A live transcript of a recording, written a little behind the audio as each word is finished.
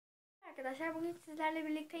Arkadaşlar bugün sizlerle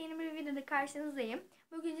birlikte yeni bir videoda karşınızdayım.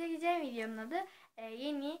 Bugün çekeceğim videonun adı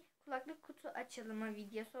yeni kulaklık kutu açılımı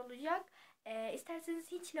videosu olacak.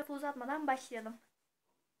 İsterseniz hiç lafı uzatmadan başlayalım.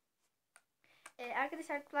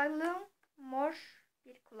 Arkadaşlar kulaklığım mor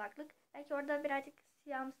bir kulaklık. Belki orada birazcık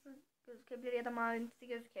siyahımsı gözükebilir ya da mavimsi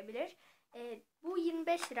gözükebilir. Bu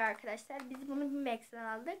 25 lira arkadaşlar. Biz bunu 1.000'den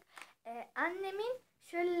aldık. Annemin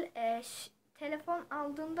şöyle telefon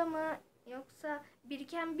aldığında mı yoksa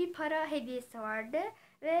biriken bir para hediyesi vardı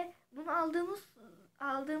ve bunu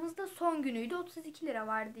aldığımızda son günüydü. 32 lira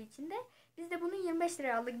vardı içinde. Biz de bunu 25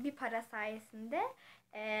 lira aldık bir para sayesinde.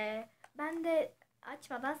 Ben de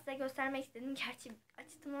açmadan size göstermek istedim. Gerçi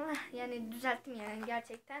açtım ama yani düzelttim yani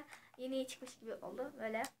gerçekten yeni çıkmış gibi oldu.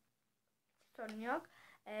 Böyle sorun yok.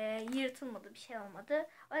 Yırtılmadı, bir şey olmadı.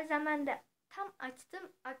 O yüzden ben de tam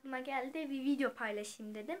açtım, aklıma geldi bir video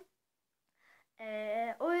paylaşayım dedim.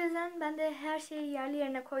 O yüzden ben de her şeyi yerli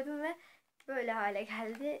yerine koydum ve böyle hale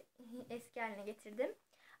geldi. Eski haline getirdim.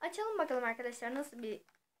 Açalım bakalım arkadaşlar nasıl bir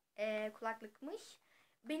kulaklıkmış.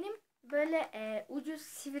 Benim böyle ucu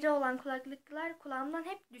sivri olan kulaklıklar kulağımdan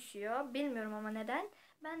hep düşüyor. Bilmiyorum ama neden.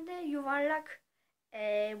 Ben de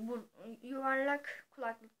yuvarlak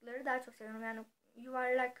kulaklıkları daha çok seviyorum. Yani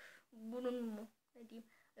yuvarlak burun mu ne diyeyim,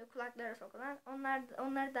 kulaklara sokulan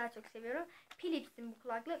onları daha çok seviyorum. Philips'in bu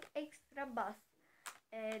kulaklık Extra Bass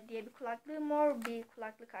diye bir kulaklığı, mor bir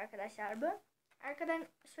kulaklık arkadaşlar bu. Arkadan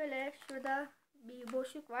şöyle şurada bir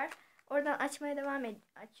boşluk var. Oradan açmaya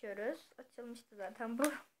açıyoruz. Açılmıştı zaten bu.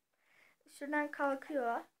 Şuradan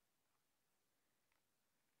kalkıyor.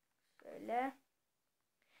 Şöyle.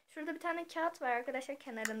 Şurada bir tane kağıt var arkadaşlar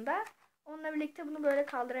kenarında. Onunla birlikte bunu böyle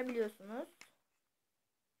kaldırabiliyorsunuz.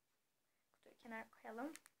 Kutuyu kenara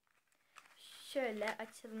koyalım. Şöyle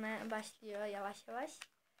açılmaya başlıyor yavaş yavaş.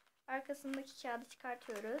 Arkasındaki kağıdı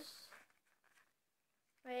çıkartıyoruz.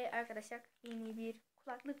 Ve arkadaşlar yeni bir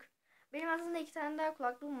kulaklık. Benim aslında iki tane daha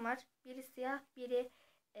kulaklığım var. Biri siyah, biri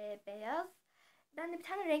beyaz. Ben de bir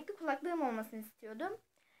tane renkli kulaklığım olmasını istiyordum.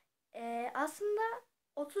 Aslında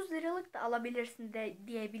 30 liralık da alabilirsin de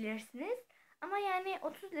diyebilirsiniz. Ama yani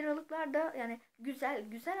 30 liralıklar da yani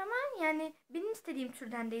güzel ama yani benim istediğim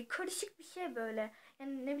türden değil. Karışık bir şey böyle.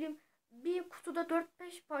 Yani ne bileyim, bir kutuda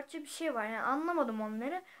 4-5 parça bir şey var. Yani anlamadım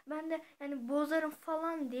onları. Ben de yani bozarım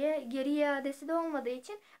falan diye, geri iadesi de olmadığı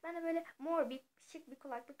için ben de böyle mor bir şık bir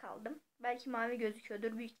kulaklık aldım. Belki mavi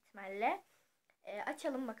gözüküyordur büyük ihtimalle.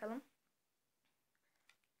 Açalım bakalım.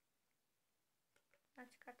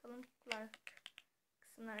 Çıkartalım kulak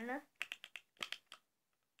kısımlarını.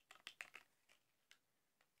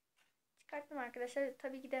 Çıkarttım arkadaşlar.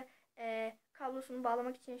 Tabii ki de kablosunu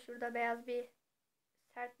bağlamak için şurada beyaz bir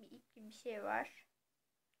sert bir ip gibi bir şey var.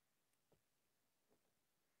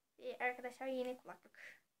 Arkadaşlar yeni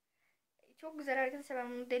kulaklık. Çok güzel arkadaşlar,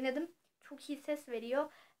 ben bunu denedim. Çok iyi ses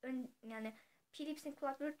veriyor. Yani Philips'in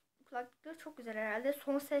kulaklıkları çok güzel herhalde.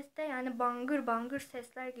 Son seste yani bangır bangır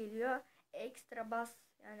sesler geliyor. Ekstra bas,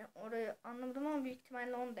 yani orayı anlamadım ama büyük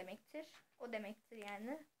ihtimalle onu demektir. O demektir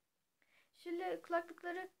yani. Şöyle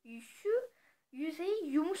kulaklıkları şu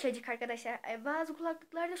yüzeyi yumuşacık arkadaşlar. Bazı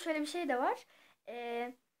kulaklıklarda şöyle bir şey de var.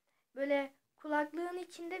 Böyle kulaklığın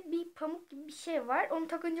içinde bir pamuk gibi bir şey var. Onu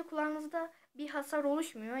takınca kulağınızda bir hasar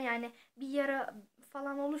oluşmuyor. Yani bir yara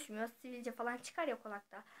falan oluşmuyor. Sivilce falan çıkar ya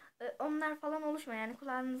kulakta. Onlar falan oluşmuyor. Yani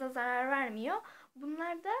kulağınıza zarar vermiyor.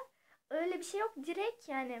 Bunlarda öyle bir şey yok. Direkt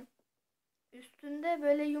yani üstünde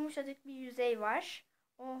böyle yumuşacık bir yüzey var.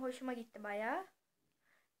 O hoşuma gitti bayağı.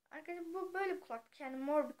 Arkadaşlar bu böyle bir kulaklık. Yani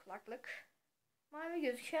mor bir kulaklık. Mavi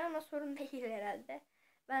gözüküyor ama sorun değil herhalde.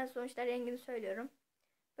 Ben sonuçta rengini söylüyorum.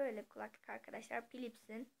 Böyle bir kulaklık arkadaşlar.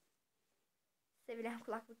 Philips'in sevilen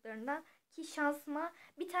kulaklıklarından. Ki şansıma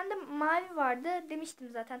bir tane de mavi vardı. Demiştim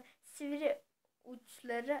zaten. Sivri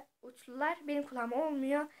uçlular benim kulağıma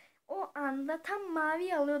olmuyor. O anda tam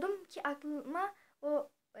mavi alıyordum ki aklıma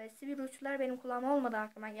o sivri uçlular benim kulağıma olmadı,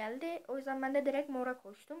 aklıma geldi. O yüzden ben de direkt mora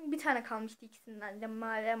koştum. Bir tane kalmıştı ikisinden de,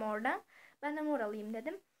 mavi ve mordan. Ben de mor alayım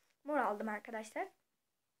dedim. Mor aldım arkadaşlar.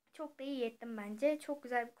 Çok da iyi ettim bence. Çok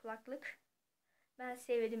güzel bir kulaklık. Ben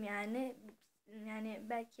sevdim yani. Yani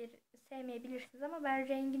belki sevmeyebilirsiniz ama ben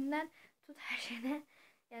renginden tut her şeyine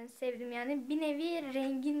yani sevdim yani. Bir nevi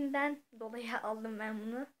renginden dolayı aldım ben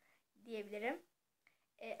bunu diyebilirim.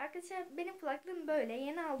 Arkadaşlar benim kulaklığım böyle.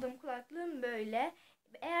 Yeni aldığım kulaklığım böyle.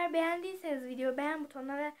 Eğer beğendiyseniz video beğen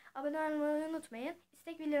butonuna ve abone olmayı unutmayın.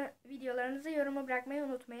 İstek videolarınızı yoruma bırakmayı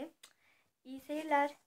unutmayın. İyi seyirler.